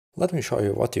Let me show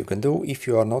you what you can do if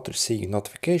you are not receiving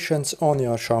notifications on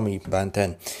your Xiaomi Band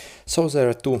 10. So there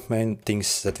are two main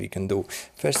things that we can do.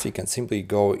 First, we can simply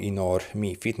go in our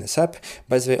Mi Fitness app.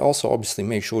 By the way, also obviously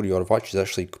make sure your watch is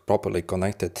actually properly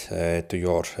connected to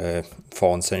your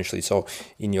phone essentially. So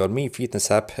in your Mi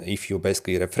Fitness app, if you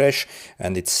basically refresh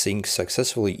and it syncs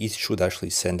successfully, it should actually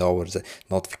send over the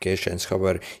notifications.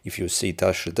 However, if you see it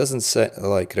actually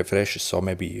doesn't refresh, so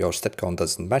maybe your step count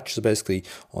doesn't match basically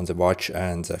on the watch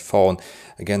and the phone,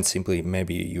 again simply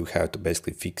maybe you have to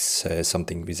basically fix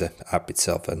something with the app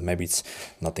itself, and maybe it's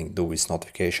nothing to do with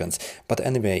notifications. But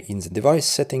anyway, in the device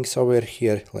settings over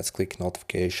here, let's click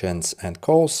notifications and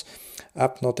calls,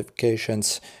 app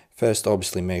notifications. First,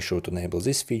 obviously make sure to enable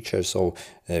this feature so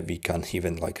we can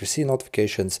even receive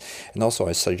notifications. And also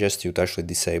I suggest you to actually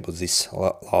disable this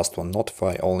last one,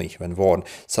 notify only when worn.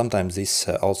 Sometimes this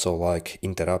also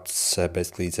interrupts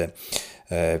basically the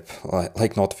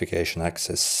notification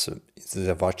access.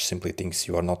 The watch simply thinks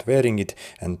you are not wearing it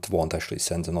and won't actually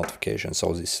send the notification.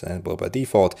 So this is enabled by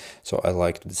default. So I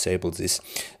like to disable this.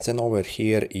 Then over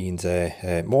here in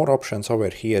the more options over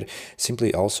here,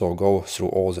 simply also go through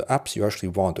all the apps you actually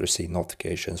want to receive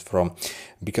notifications from.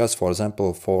 Because for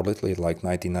example, for literally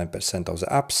 99% of the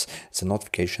apps, the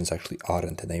notifications actually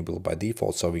aren't enabled by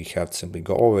default. So we have to simply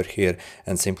go over here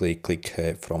and simply click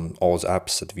from all the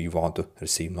apps that we want to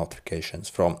receive notifications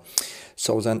from.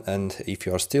 So then, and if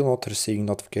you are still not receiving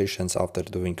notifications after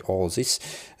doing all this,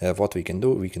 what we can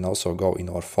do, we can also go in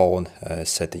our phone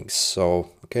settings. So,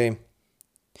 okay.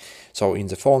 So in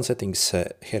the phone settings,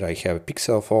 here I have a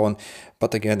Pixel phone,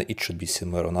 but again, it should be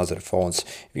similar on other phones.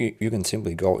 You can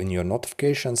simply go in your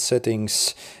notification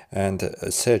settings and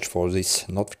search for this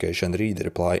notification read,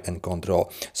 reply and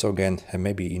control. So again,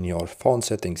 maybe in your phone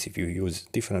settings, if you use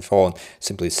different phone,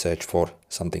 simply search for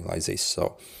something like this.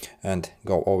 So, and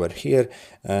go over here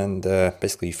and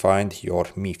basically find your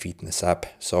Mi Fitness app.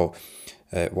 So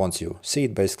once you see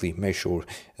it, basically make sure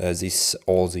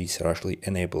all these are actually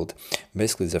enabled.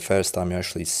 Basically the first time you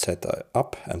actually set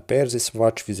up and pair this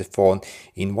watch with the phone,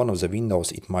 in one of the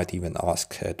windows it might even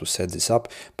ask to set this up,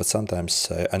 but sometimes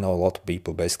I know a lot of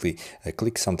people basically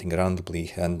click something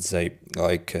randomly and they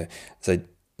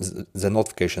the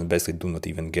notifications basically do not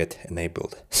even get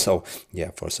enabled. So yeah,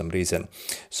 for some reason.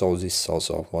 So this is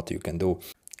also what you can do.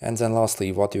 And then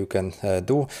lastly, what you can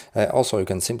do, also you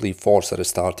can simply force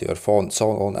restart your phone.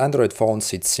 So on Android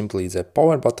phones, it's simply the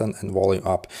power button and volume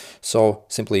up. So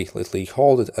simply literally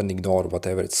hold it and ignore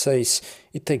whatever it says.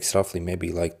 It takes roughly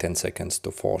maybe 10 seconds to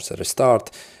force a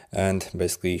restart. And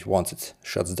basically once it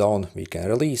shuts down, we can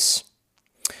release.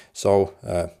 So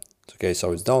okay,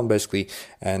 so it's down basically,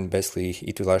 and basically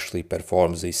it will actually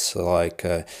perform this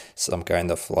some kind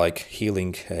of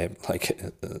healing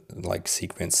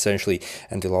sequence essentially,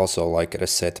 and will also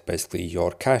reset basically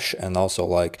your cache and also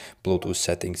Bluetooth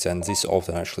settings, and this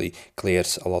often actually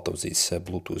clears a lot of these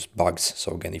Bluetooth bugs.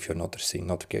 So again, if you're not receiving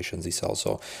notifications, this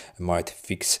also might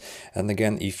fix. And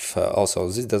again, if also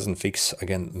this doesn't fix,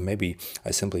 again, maybe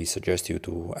I simply suggest you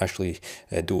to actually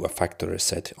do a factory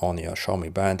reset on your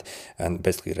Xiaomi Band and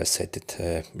basically reset it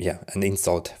and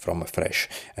install it from afresh,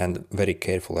 and very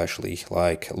careful actually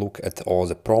look at all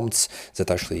the prompts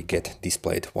that actually get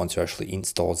displayed once you actually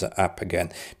install the app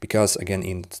again, because again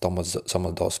in some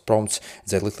of those prompts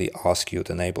they literally ask you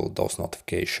to enable those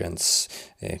notifications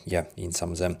in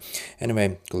some of them.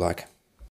 Anyway, good luck.